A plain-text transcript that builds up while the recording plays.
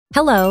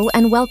Hello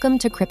and welcome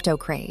to Crypto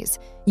Craze,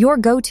 your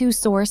go-to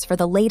source for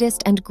the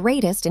latest and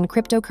greatest in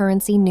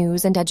cryptocurrency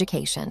news and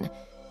education.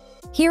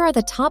 Here are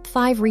the top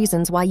 5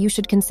 reasons why you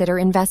should consider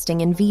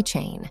investing in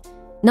Vechain.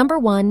 Number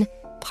 1,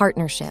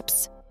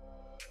 partnerships.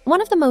 One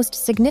of the most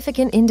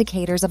significant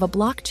indicators of a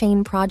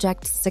blockchain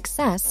project's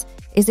success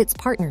is its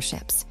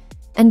partnerships.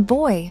 And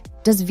boy,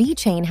 does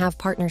Vechain have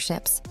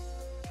partnerships.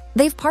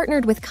 They've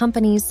partnered with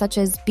companies such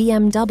as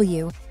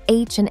BMW,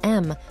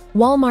 H&M,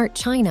 Walmart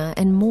China,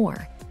 and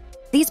more.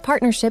 These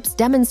partnerships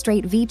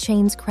demonstrate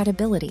Vechain's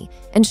credibility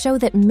and show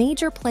that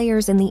major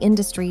players in the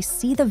industry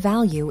see the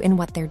value in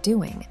what they're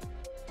doing.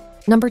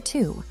 Number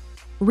 2,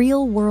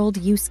 real-world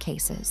use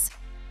cases.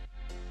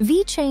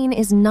 Vechain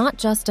is not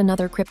just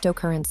another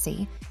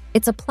cryptocurrency.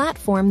 It's a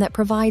platform that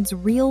provides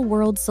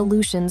real-world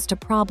solutions to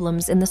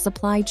problems in the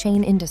supply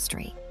chain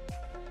industry.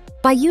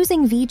 By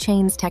using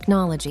Vechain's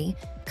technology,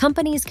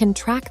 companies can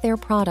track their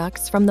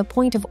products from the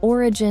point of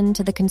origin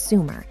to the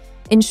consumer,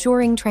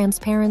 ensuring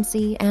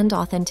transparency and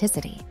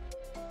authenticity.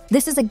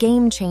 This is a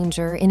game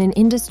changer in an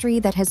industry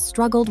that has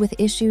struggled with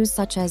issues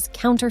such as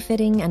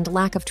counterfeiting and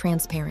lack of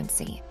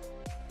transparency.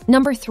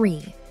 Number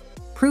 3,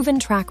 proven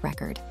track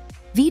record.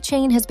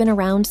 Vechain has been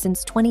around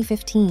since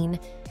 2015,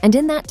 and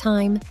in that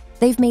time,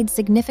 they've made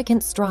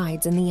significant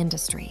strides in the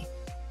industry.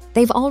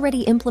 They've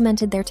already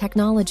implemented their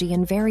technology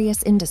in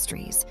various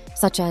industries,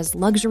 such as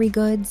luxury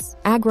goods,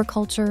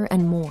 agriculture,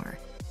 and more.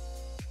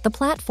 The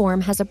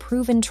platform has a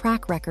proven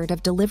track record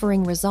of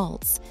delivering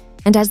results,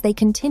 and as they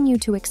continue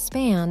to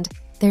expand,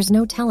 there's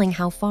no telling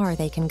how far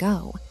they can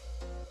go.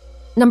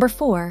 Number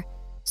 4,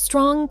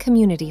 strong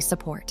community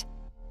support.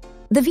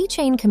 The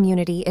Vechain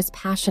community is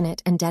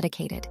passionate and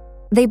dedicated.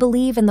 They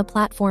believe in the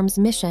platform's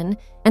mission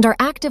and are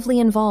actively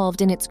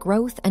involved in its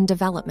growth and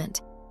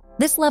development.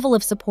 This level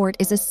of support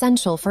is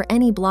essential for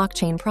any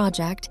blockchain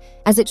project,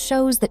 as it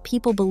shows that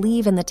people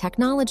believe in the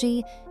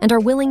technology and are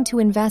willing to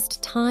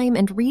invest time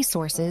and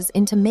resources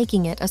into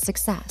making it a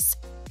success.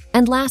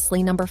 And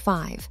lastly, number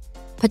 5,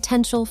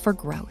 potential for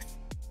growth.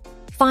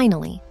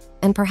 Finally,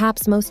 and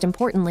perhaps most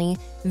importantly,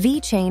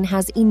 Vechain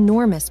has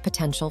enormous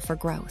potential for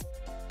growth.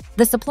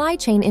 The supply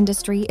chain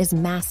industry is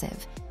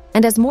massive,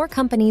 and as more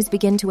companies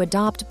begin to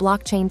adopt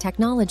blockchain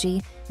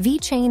technology,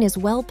 Vechain is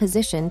well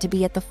positioned to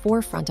be at the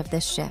forefront of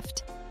this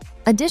shift.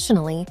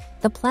 Additionally,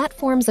 the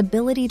platform's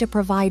ability to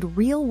provide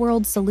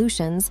real-world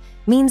solutions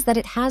means that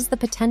it has the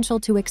potential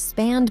to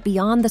expand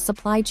beyond the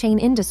supply chain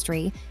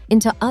industry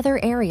into other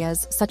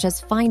areas such as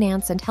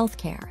finance and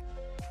healthcare.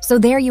 So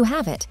there you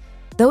have it.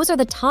 Those are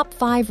the top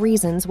 5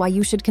 reasons why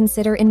you should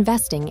consider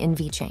investing in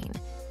Vechain.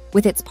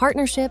 With its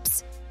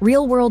partnerships,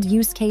 real-world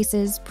use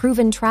cases,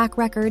 proven track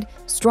record,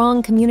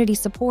 strong community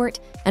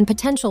support, and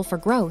potential for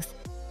growth,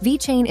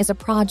 Vechain is a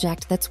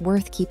project that's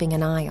worth keeping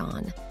an eye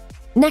on.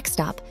 Next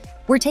up,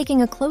 we're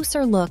taking a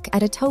closer look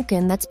at a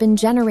token that's been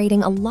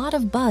generating a lot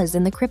of buzz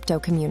in the crypto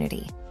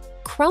community,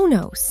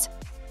 Cronos.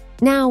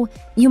 Now,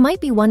 you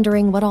might be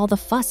wondering what all the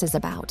fuss is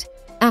about.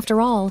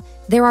 After all,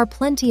 there are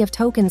plenty of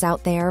tokens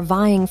out there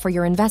vying for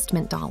your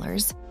investment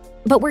dollars.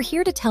 But we're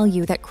here to tell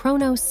you that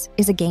Cronos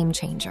is a game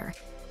changer,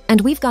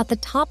 and we've got the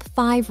top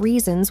 5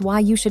 reasons why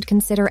you should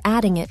consider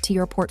adding it to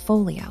your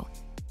portfolio.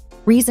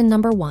 Reason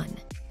number 1,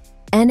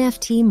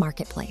 NFT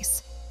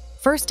marketplace.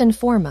 First and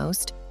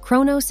foremost,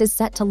 Cronos is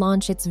set to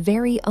launch its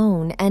very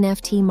own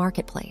NFT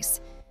marketplace.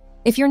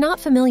 If you're not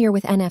familiar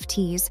with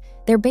NFTs,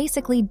 they're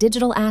basically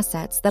digital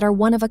assets that are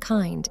one of a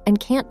kind and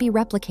can't be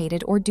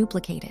replicated or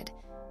duplicated.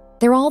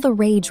 They're all the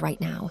rage right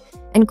now,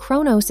 and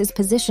Cronos is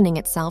positioning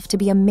itself to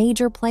be a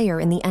major player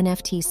in the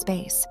NFT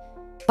space.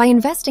 By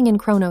investing in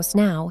Cronos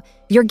now,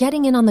 you're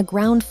getting in on the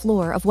ground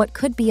floor of what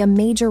could be a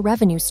major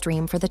revenue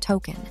stream for the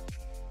token.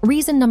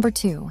 Reason number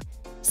 2,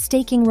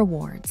 staking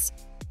rewards.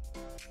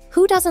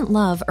 Who doesn't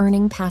love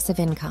earning passive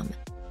income?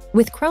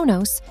 With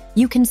Cronos,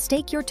 you can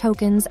stake your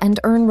tokens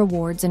and earn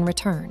rewards in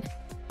return.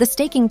 The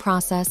staking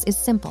process is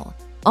simple.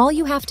 All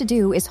you have to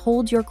do is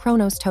hold your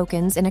Cronos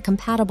tokens in a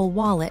compatible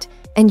wallet,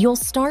 and you'll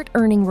start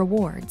earning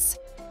rewards.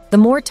 The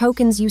more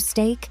tokens you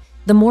stake,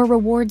 the more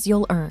rewards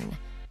you'll earn.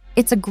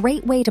 It's a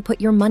great way to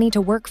put your money to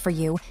work for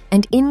you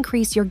and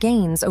increase your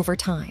gains over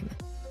time.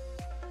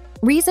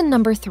 Reason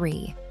number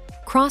 3,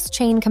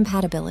 cross-chain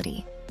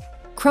compatibility.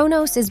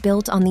 Cronos is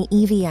built on the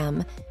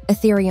EVM,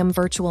 Ethereum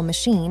Virtual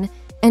Machine,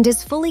 and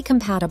is fully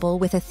compatible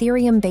with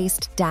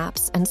Ethereum-based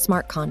dApps and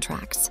smart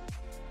contracts.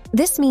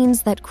 This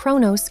means that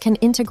Cronos can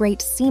integrate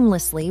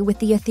seamlessly with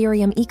the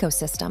Ethereum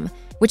ecosystem,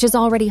 which is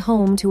already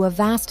home to a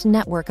vast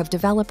network of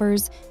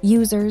developers,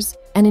 users,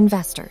 and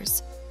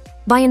investors.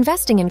 By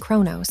investing in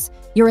Cronos,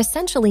 you're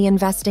essentially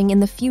investing in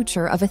the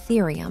future of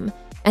Ethereum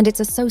and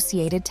its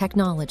associated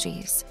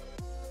technologies.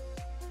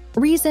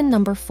 Reason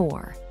number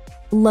 4,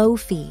 low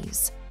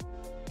fees.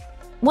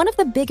 One of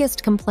the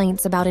biggest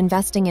complaints about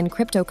investing in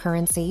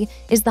cryptocurrency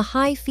is the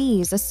high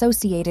fees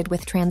associated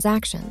with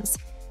transactions.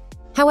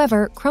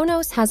 However,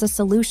 Cronos has a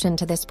solution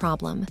to this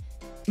problem.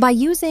 By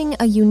using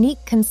a unique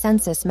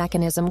consensus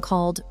mechanism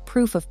called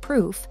proof of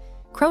proof,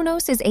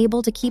 Cronos is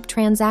able to keep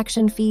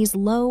transaction fees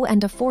low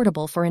and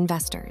affordable for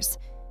investors.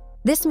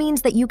 This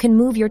means that you can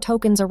move your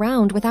tokens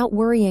around without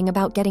worrying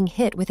about getting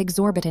hit with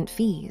exorbitant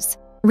fees.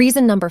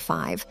 Reason number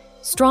 5,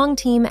 strong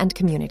team and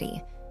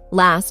community.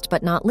 Last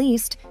but not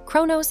least,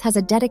 Cronos has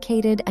a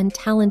dedicated and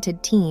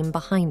talented team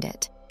behind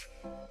it.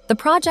 The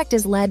project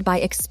is led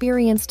by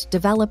experienced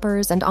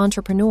developers and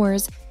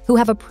entrepreneurs who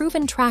have a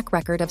proven track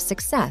record of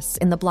success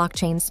in the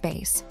blockchain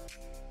space.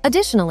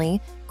 Additionally,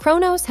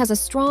 Cronos has a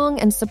strong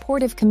and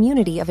supportive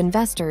community of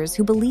investors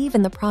who believe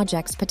in the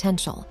project's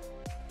potential.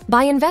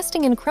 By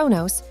investing in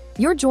Cronos,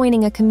 you're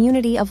joining a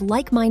community of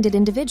like-minded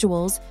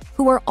individuals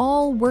who are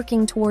all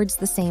working towards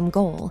the same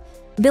goal,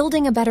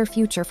 building a better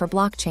future for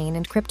blockchain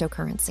and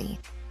cryptocurrency.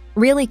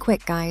 Really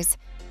quick, guys,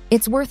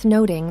 it's worth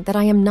noting that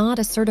I am not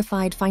a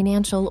certified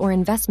financial or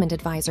investment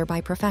advisor by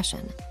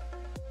profession.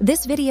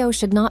 This video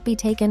should not be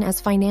taken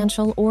as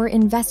financial or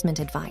investment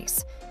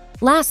advice.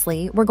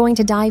 Lastly, we're going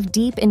to dive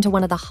deep into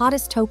one of the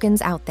hottest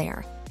tokens out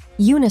there,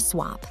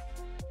 Uniswap.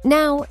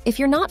 Now, if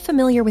you're not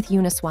familiar with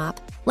Uniswap,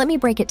 let me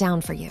break it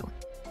down for you.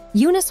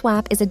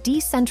 Uniswap is a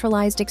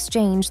decentralized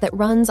exchange that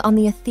runs on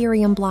the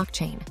Ethereum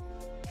blockchain.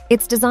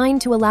 It's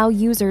designed to allow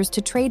users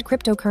to trade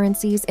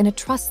cryptocurrencies in a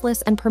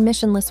trustless and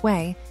permissionless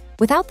way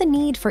without the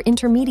need for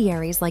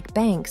intermediaries like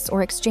banks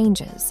or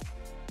exchanges.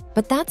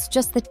 But that's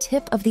just the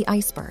tip of the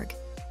iceberg.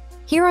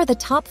 Here are the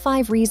top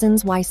 5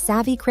 reasons why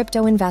savvy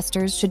crypto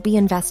investors should be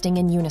investing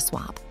in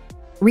Uniswap.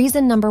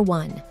 Reason number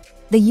 1,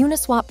 the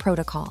Uniswap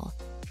protocol.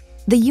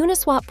 The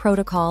Uniswap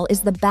protocol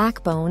is the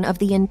backbone of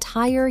the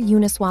entire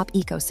Uniswap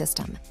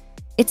ecosystem.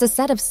 It's a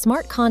set of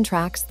smart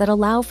contracts that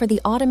allow for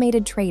the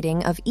automated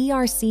trading of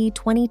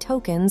ERC-20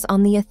 tokens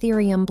on the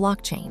Ethereum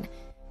blockchain.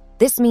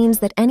 This means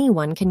that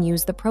anyone can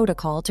use the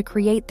protocol to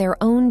create their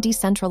own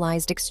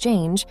decentralized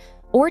exchange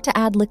or to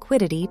add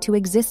liquidity to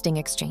existing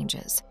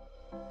exchanges.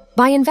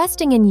 By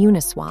investing in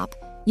Uniswap,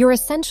 you're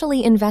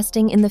essentially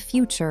investing in the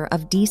future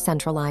of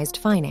decentralized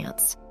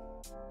finance.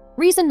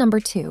 Reason number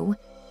 2,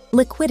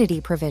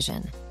 liquidity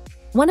provision.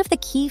 One of the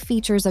key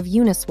features of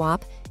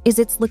Uniswap is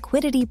its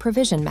liquidity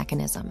provision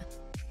mechanism.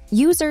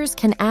 Users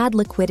can add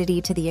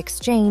liquidity to the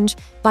exchange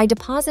by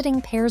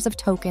depositing pairs of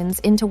tokens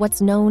into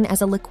what's known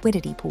as a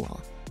liquidity pool.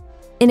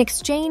 In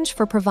exchange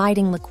for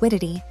providing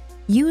liquidity,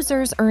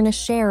 users earn a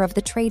share of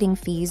the trading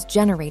fees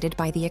generated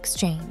by the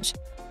exchange.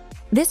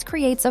 This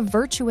creates a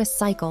virtuous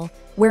cycle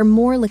where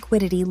more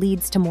liquidity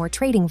leads to more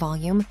trading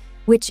volume,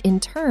 which in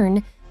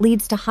turn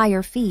leads to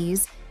higher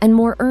fees and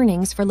more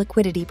earnings for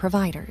liquidity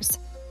providers.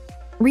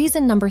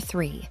 Reason number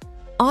 3,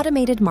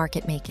 automated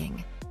market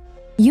making.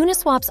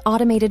 Uniswap's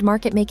automated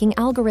market making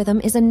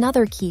algorithm is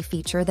another key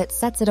feature that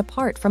sets it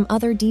apart from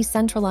other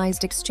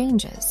decentralized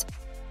exchanges.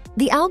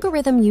 The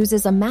algorithm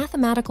uses a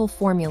mathematical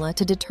formula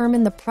to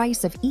determine the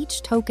price of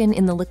each token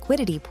in the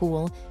liquidity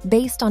pool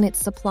based on its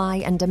supply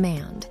and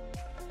demand.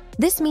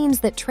 This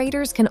means that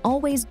traders can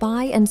always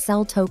buy and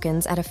sell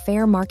tokens at a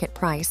fair market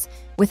price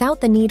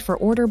without the need for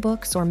order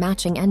books or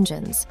matching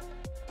engines.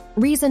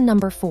 Reason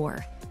number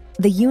 4,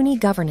 the Uni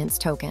governance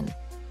token.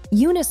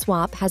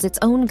 Uniswap has its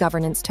own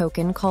governance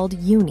token called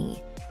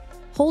Uni.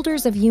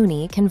 Holders of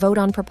Uni can vote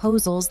on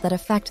proposals that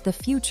affect the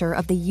future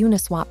of the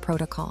Uniswap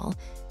protocol,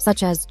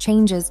 such as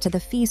changes to the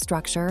fee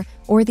structure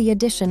or the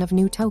addition of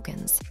new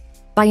tokens.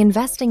 By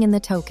investing in the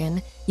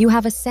token, you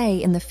have a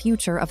say in the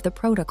future of the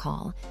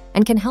protocol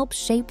and can help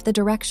shape the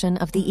direction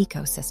of the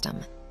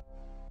ecosystem.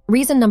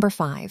 Reason number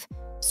 5,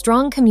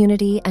 strong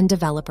community and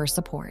developer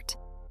support.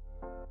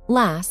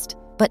 Last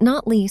but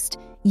not least,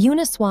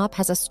 Uniswap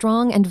has a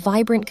strong and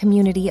vibrant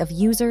community of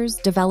users,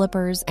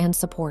 developers, and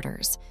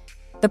supporters.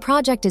 The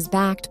project is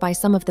backed by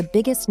some of the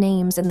biggest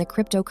names in the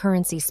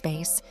cryptocurrency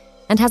space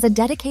and has a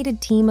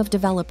dedicated team of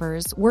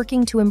developers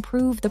working to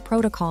improve the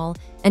protocol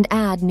and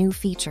add new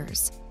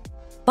features.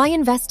 By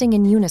investing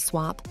in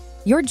Uniswap,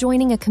 you're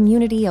joining a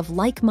community of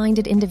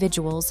like-minded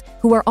individuals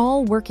who are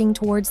all working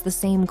towards the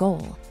same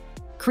goal,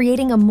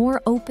 creating a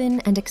more open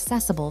and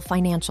accessible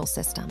financial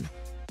system.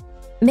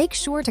 Make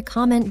sure to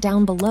comment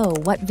down below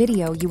what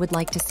video you would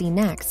like to see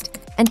next,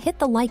 and hit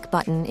the like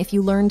button if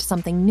you learned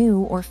something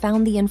new or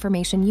found the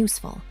information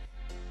useful.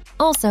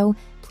 Also,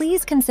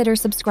 please consider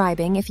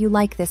subscribing if you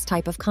like this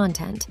type of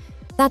content.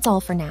 That's all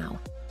for now.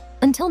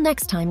 Until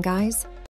next time, guys.